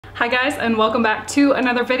Hi guys, and welcome back to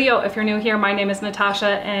another video. If you're new here, my name is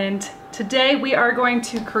Natasha, and today we are going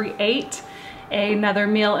to create another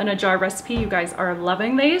meal in a jar recipe. You guys are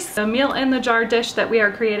loving these. The meal in the jar dish that we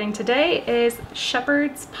are creating today is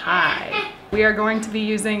shepherd's pie. We are going to be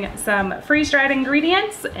using some freeze-dried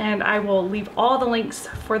ingredients, and I will leave all the links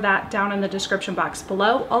for that down in the description box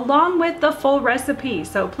below, along with the full recipe.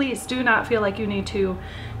 So please do not feel like you need to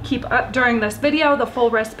keep up during this video. The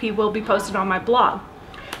full recipe will be posted on my blog.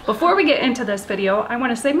 Before we get into this video, I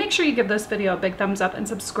want to say make sure you give this video a big thumbs up and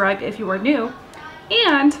subscribe if you are new.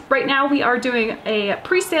 And right now we are doing a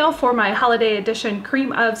pre-sale for my holiday edition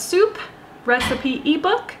cream of soup recipe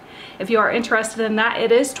ebook. If you are interested in that,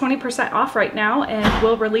 it is 20% off right now and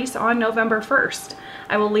will release on November 1st.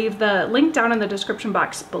 I will leave the link down in the description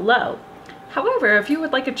box below. However, if you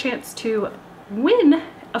would like a chance to win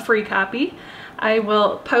a free copy, I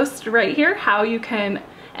will post right here how you can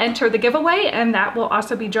enter the giveaway, and that will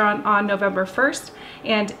also be drawn on November 1st.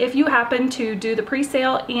 And if you happen to do the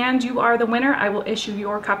pre-sale and you are the winner, I will issue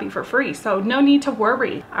your copy for free, so no need to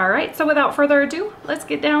worry. All right, so without further ado, let's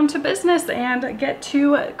get down to business and get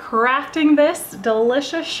to crafting this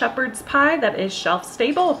delicious shepherd's pie that is shelf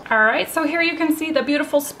stable. All right, so here you can see the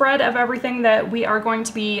beautiful spread of everything that we are going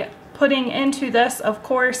to be putting into this. Of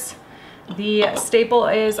course, the staple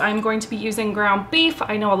is I'm going to be using ground beef.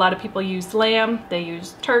 I know a lot of people use lamb, they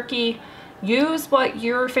use turkey. Use what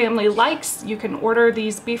your family likes. You can order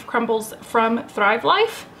these beef crumbles from Thrive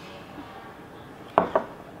Life.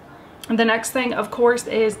 And the next thing, of course,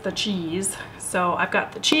 is the cheese. So I've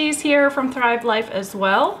got the cheese here from Thrive Life as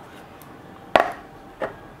well.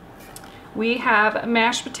 We have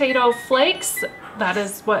mashed potato flakes. That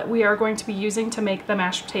is what we are going to be using to make the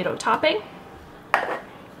mashed potato topping.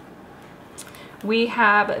 We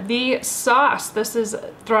have the sauce. This is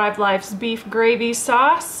Thrive Life's beef gravy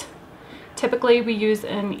sauce. Typically we use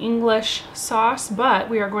an English sauce, but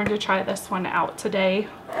we are going to try this one out today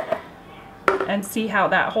and see how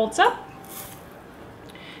that holds up.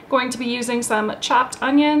 Going to be using some chopped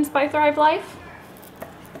onions by Thrive Life.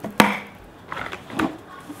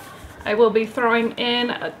 I will be throwing in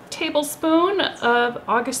a tablespoon of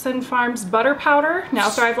Augustin Farms butter powder. Now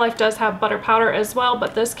Thrive Life does have butter powder as well,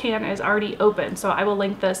 but this can is already open, so I will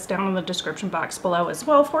link this down in the description box below as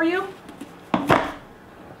well for you.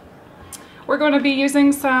 We're going to be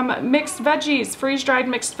using some mixed veggies, freeze-dried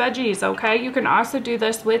mixed veggies, okay? You can also do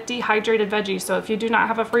this with dehydrated veggies, so if you do not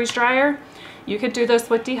have a freeze dryer, you could do this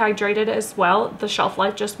with dehydrated as well. The shelf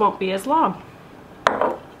life just won't be as long.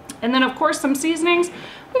 And then of course some seasonings.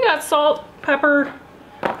 We got salt, pepper,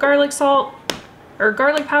 garlic salt, or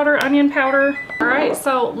garlic powder, onion powder. All right,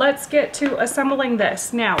 so let's get to assembling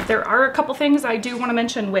this. Now, there are a couple things I do want to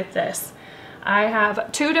mention with this. I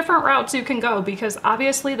have two different routes you can go, because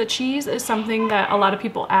obviously the cheese is something that a lot of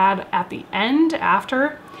people add at the end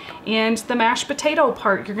after, and the mashed potato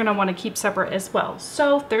part you're going to want to keep separate as well.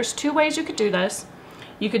 So there's two ways you could do this.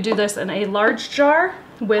 You could do this in a large jar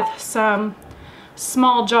with some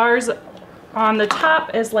small jars on the top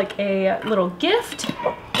as like a little gift,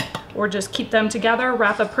 or just keep them together,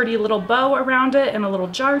 wrap a pretty little bow around it and a little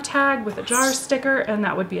jar tag with a jar sticker, and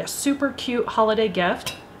that would be a super cute holiday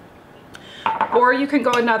gift. Or you can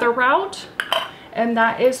go another route, and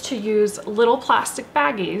that is to use little plastic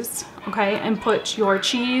baggies, okay, and put your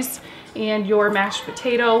cheese and your mashed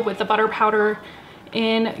potato with the butter powder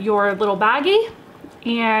in your little baggie.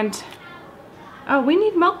 And oh, we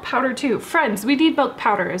need milk powder too. Friends, we need milk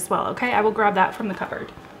powder as well, okay? I will grab that from the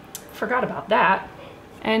cupboard. Forgot about that.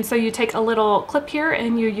 And so you take a little clip here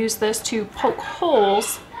and you use this to poke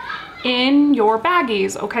holes in your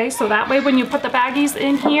baggies, okay? So that way when you put the baggies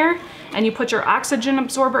in here and you put your oxygen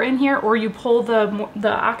absorber in here, or you pull the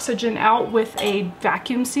oxygen out with a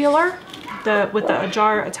vacuum sealer, with the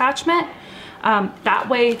jar attachment, that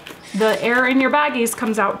way the air in your baggies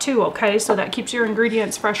comes out too, okay? So that keeps your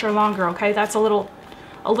ingredients fresher longer, okay? That's a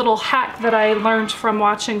little hack that I learned from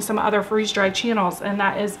watching some other freeze-dried channels, and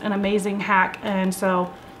that is an amazing hack, and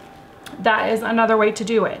so that is another way to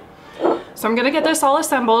do it. So I'm gonna get this all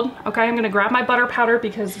assembled, okay? I'm gonna grab my butter powder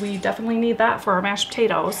because we definitely need that for our mashed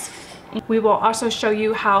potatoes. We will also show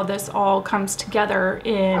you how this all comes together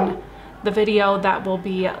in the video that will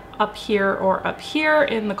be up here or up here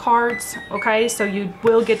in the cards, okay? So you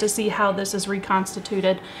will get to see how this is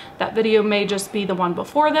reconstituted. That video may just be the one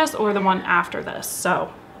before this or the one after this.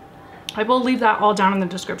 So I will leave that all down in the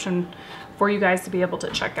description for you guys to be able to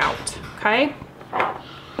check out, okay?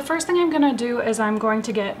 The first thing I'm gonna do is I'm going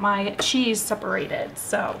to get my cheese separated.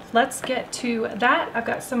 So let's get to that. I've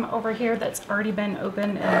got some over here that's already been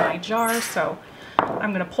opened in my jar, so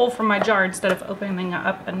I'm gonna pull from my jar instead of opening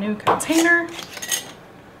up a new container.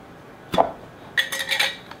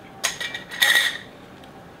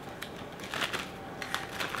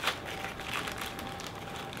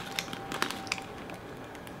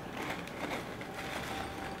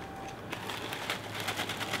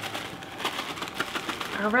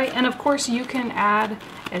 All right, and of course you can add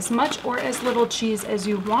as much or as little cheese as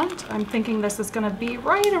you want. I'm thinking this is gonna be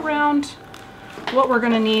right around what we're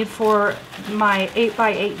gonna need for my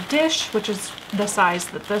 8x8 dish, which is the size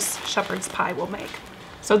that this shepherd's pie will make.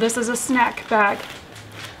 So this is a snack bag.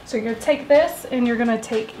 So you're gonna take this and you're gonna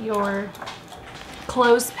take your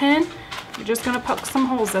clothespin. You're just gonna poke some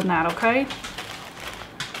holes in that, okay?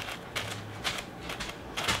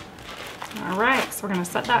 All right, so we're gonna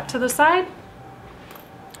set that to the side.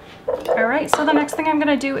 All right, so the next thing I'm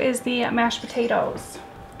gonna do is the mashed potatoes.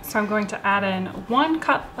 So I'm going to add in 1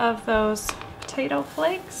 cup of those potato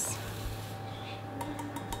flakes.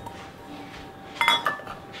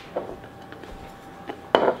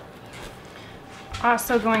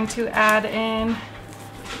 Also going to add in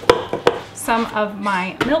some of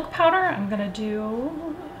my milk powder. I'm gonna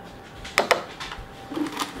do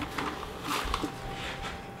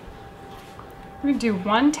we're gonna do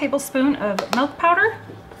 1 tablespoon of milk powder.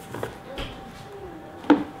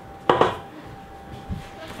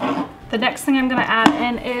 The next thing I'm gonna add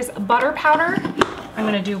in is butter powder. I'm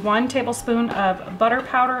gonna do 1 tablespoon of butter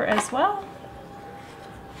powder as well.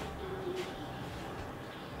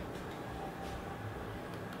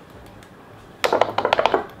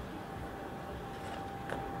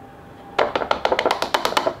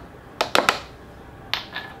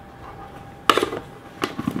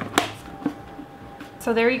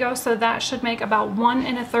 So there you go. So that should make about 1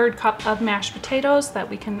 1/3 cup of mashed potatoes that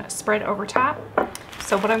we can spread over top.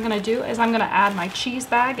 So what I'm gonna do is I'm gonna add my cheese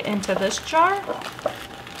bag into this jar.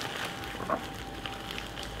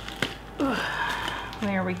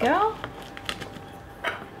 There we go.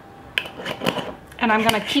 And I'm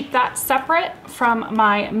gonna keep that separate from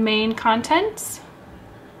my main contents.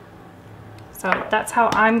 So that's how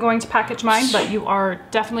I'm going to package mine, but you are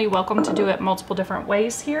definitely welcome to do it multiple different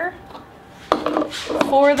ways here.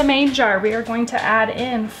 For the main jar, we are going to add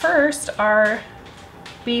in first our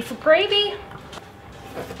beef gravy.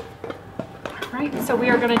 All right, so we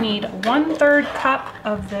are going to need 1/3 cup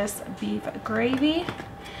of this beef gravy.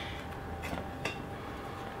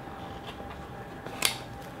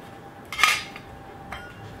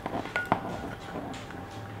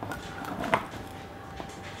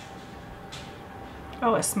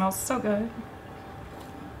 Oh, it smells so good.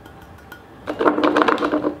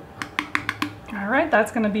 All right,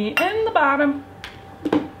 that's going to be in the bottom.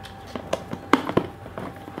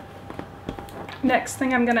 Next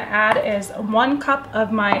thing I'm going to add is 1 cup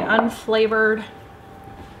of my unflavored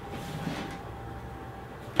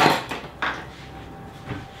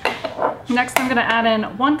Next I'm going to add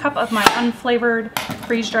in 1 cup of my unflavored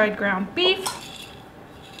freeze-dried ground beef.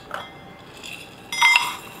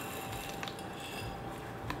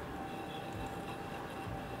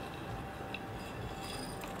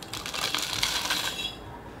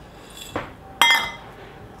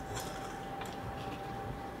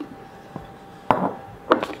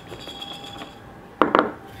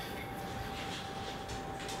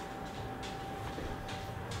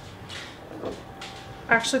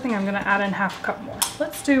 I actually think I'm going to add in 1/2 cup more.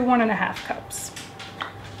 Let's do 1 1/2 cups.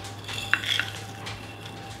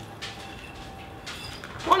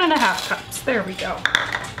 1 1/2 cups. There we go.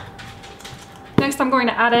 Next I'm going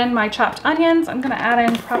to add in my chopped onions. I'm going to add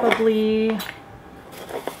in probably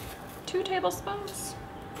 2 tablespoons.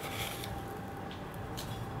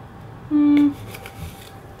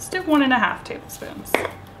 Let's do 1 1/2 tablespoons.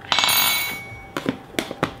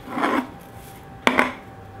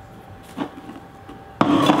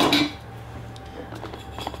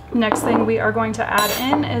 Next thing we are going to add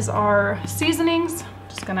in is our seasonings.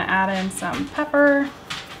 Just going to add in some pepper,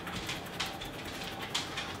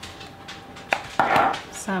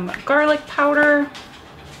 some garlic powder,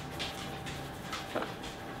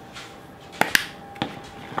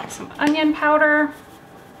 some onion powder.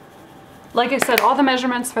 Like I said, all the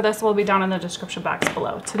measurements for this will be down in the description box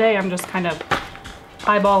below. Today I'm just kind of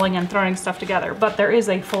eyeballing and throwing stuff together, but there is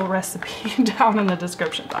a full recipe down in the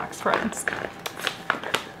description box, friends.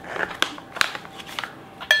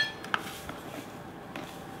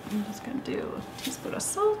 I'm just going to do a teaspoon of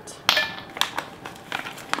salt.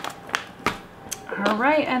 All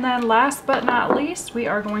right, and then last but not least, we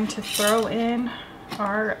are going to throw in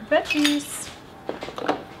our veggies.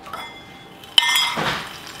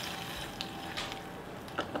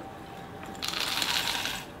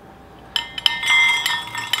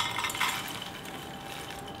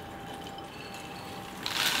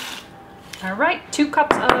 All right, 2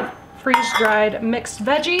 cups of freeze-dried mixed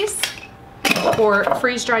veggies, or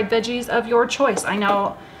freeze-dried veggies of your choice. I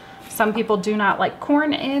know some people do not like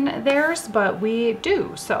corn in theirs, but we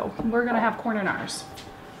do, so we're gonna have corn in ours.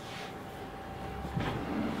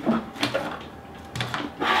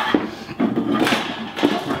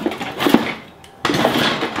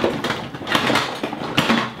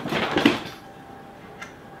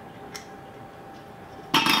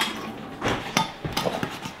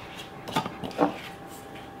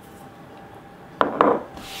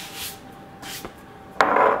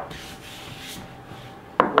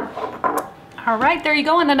 All right, there you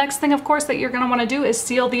go. And the next thing, of course, that you're gonna wanna do is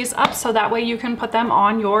seal these up so that way you can put them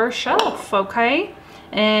on your shelf, okay?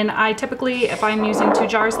 And I typically, if I'm using 2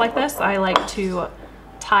 jars like this, I like to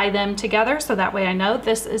tie them together so that way I know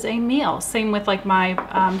this is a meal. Same with like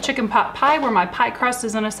my chicken pot pie, where my pie crust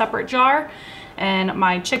is in a separate jar, and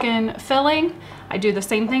my chicken filling, I do the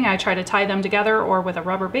same thing. I try to tie them together or with a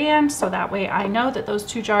rubber band so that way I know that those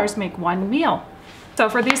 2 jars make one meal. So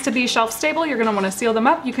for these to be shelf stable, you're gonna wanna seal them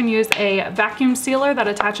up. You can use a vacuum sealer that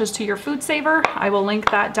attaches to your food saver. I will link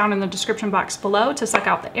that down in the description box below to suck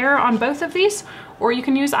out the air on both of these, or you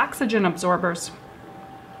can use oxygen absorbers.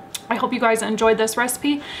 I hope you guys enjoyed this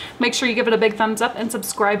recipe. Make sure you give it a big thumbs up and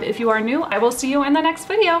subscribe if you are new. I will see you in the next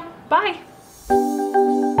video. Bye.